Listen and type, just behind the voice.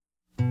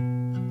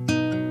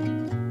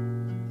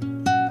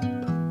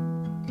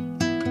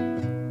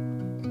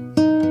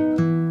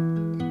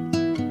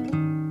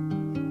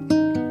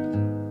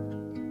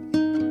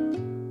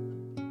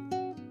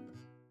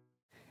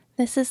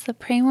This is the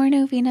Pray More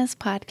Novenas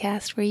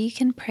podcast where you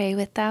can pray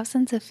with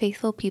thousands of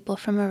faithful people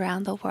from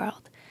around the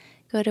world.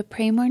 Go to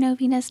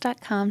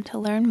praymorenovenas.com to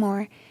learn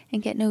more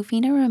and get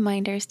novena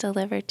reminders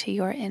delivered to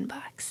your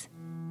inbox.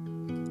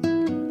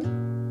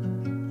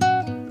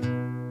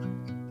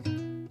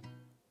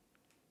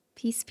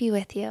 Peace be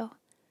with you.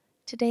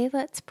 Today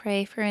let's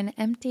pray for an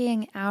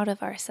emptying out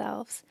of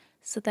ourselves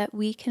so that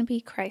we can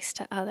be Christ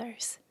to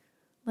others.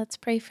 Let's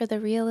pray for the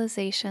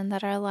realization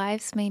that our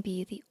lives may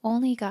be the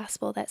only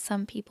gospel that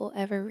some people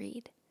ever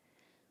read.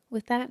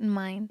 With that in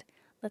mind,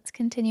 let's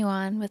continue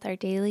on with our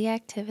daily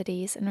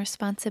activities and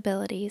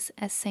responsibilities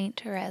as Saint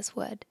Therese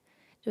would,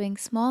 doing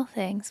small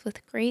things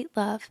with great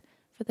love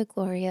for the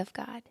glory of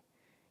God.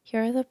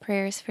 Here are the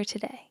prayers for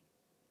today.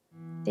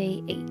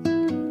 Day 8.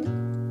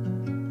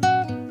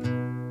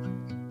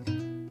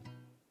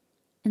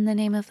 In the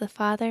name of the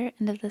Father,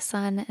 and of the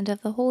Son, and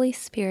of the Holy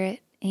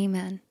Spirit.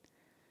 Amen.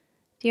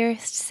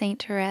 Dearest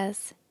Saint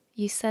Therese,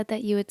 you said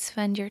that you would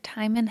spend your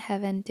time in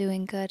heaven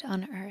doing good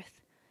on earth.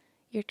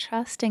 Your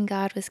trust in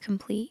God was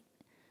complete.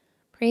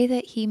 Pray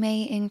that He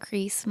may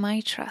increase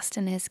my trust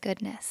in His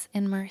goodness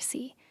and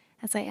mercy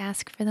as I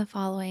ask for the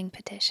following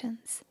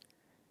petitions.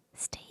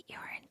 State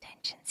your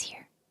intentions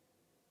here.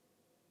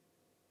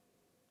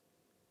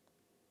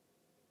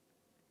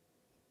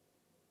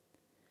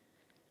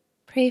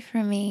 Pray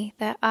for me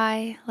that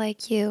I,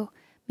 like you,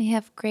 may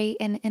have great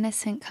and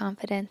innocent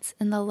confidence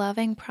in the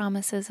loving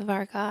promises of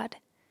our God.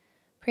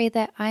 Pray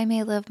that I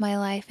may live my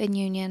life in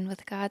union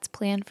with God's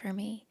plan for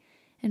me,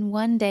 and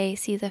one day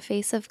see the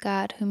face of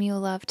God whom you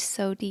loved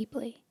so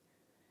deeply.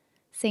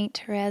 Saint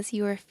Therese,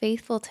 you were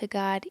faithful to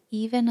God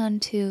even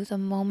unto the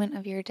moment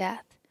of your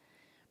death.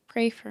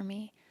 Pray for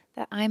me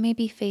that I may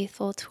be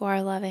faithful to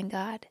our loving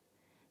God.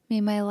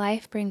 May my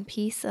life bring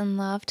peace and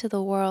love to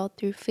the world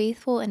through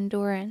faithful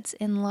endurance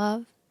in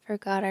love for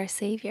God our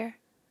Savior.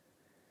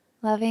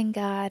 Loving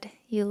God,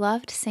 you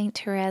loved Saint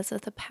Therese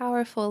with a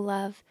powerful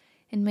love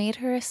and made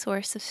her a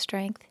source of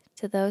strength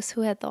to those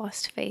who had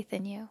lost faith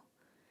in you.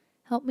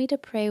 Help me to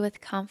pray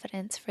with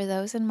confidence for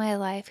those in my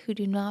life who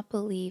do not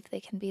believe they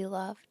can be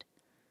loved.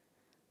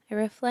 I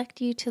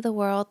reflect you to the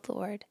world,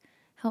 Lord.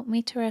 Help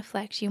me to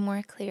reflect you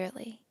more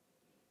clearly.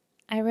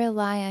 I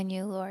rely on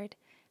you, Lord.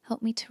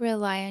 Help me to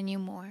rely on you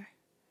more.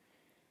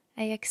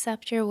 I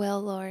accept your will,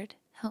 Lord.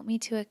 Help me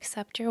to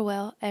accept your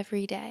will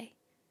every day.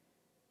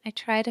 I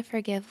try to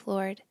forgive,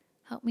 Lord.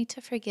 Help me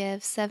to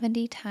forgive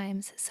 70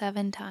 times,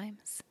 7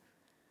 times.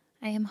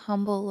 I am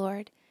humble,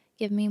 Lord.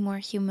 Give me more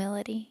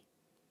humility.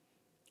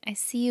 I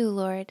see you,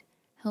 Lord.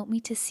 Help me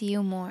to see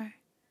you more.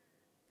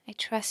 I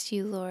trust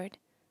you, Lord.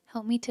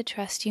 Help me to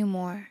trust you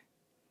more.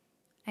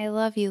 I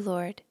love you,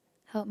 Lord.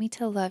 Help me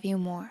to love you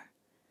more.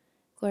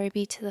 Glory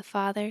be to the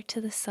Father, to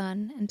the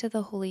Son, and to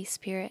the Holy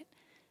Spirit,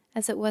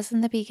 as it was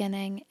in the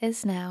beginning,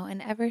 is now,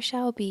 and ever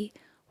shall be,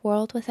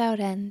 world without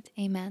end.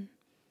 Amen.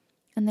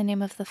 In the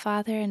name of the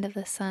Father, and of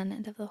the Son,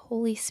 and of the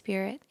Holy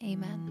Spirit.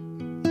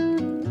 Amen.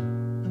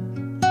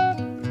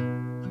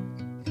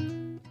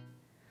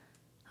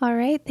 All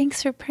right,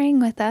 thanks for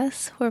praying with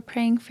us. We're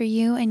praying for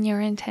you and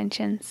your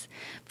intentions.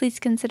 Please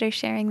consider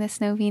sharing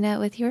this novena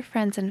with your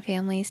friends and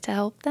families to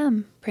help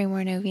them pray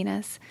more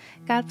novenas.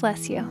 God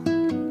bless you.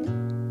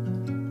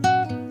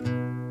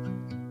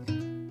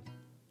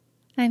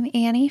 I'm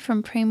Annie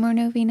from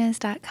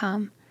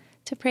praymorenovenas.com.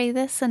 To pray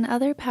this and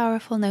other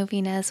powerful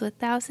novenas with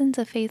thousands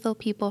of faithful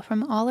people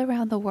from all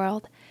around the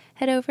world,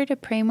 head over to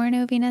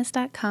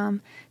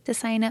praymorenovenas.com to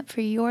sign up for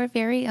your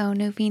very own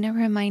novena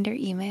reminder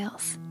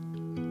emails.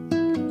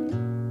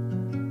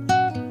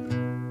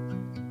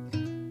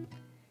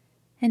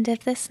 And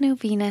if this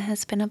novena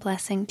has been a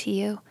blessing to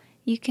you,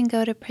 you can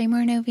go to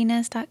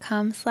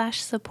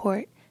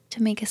praymorenovenas.com/support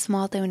to make a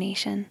small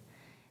donation.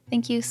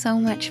 Thank you so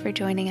much for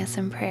joining us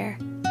in prayer.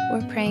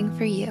 We're praying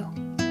for you.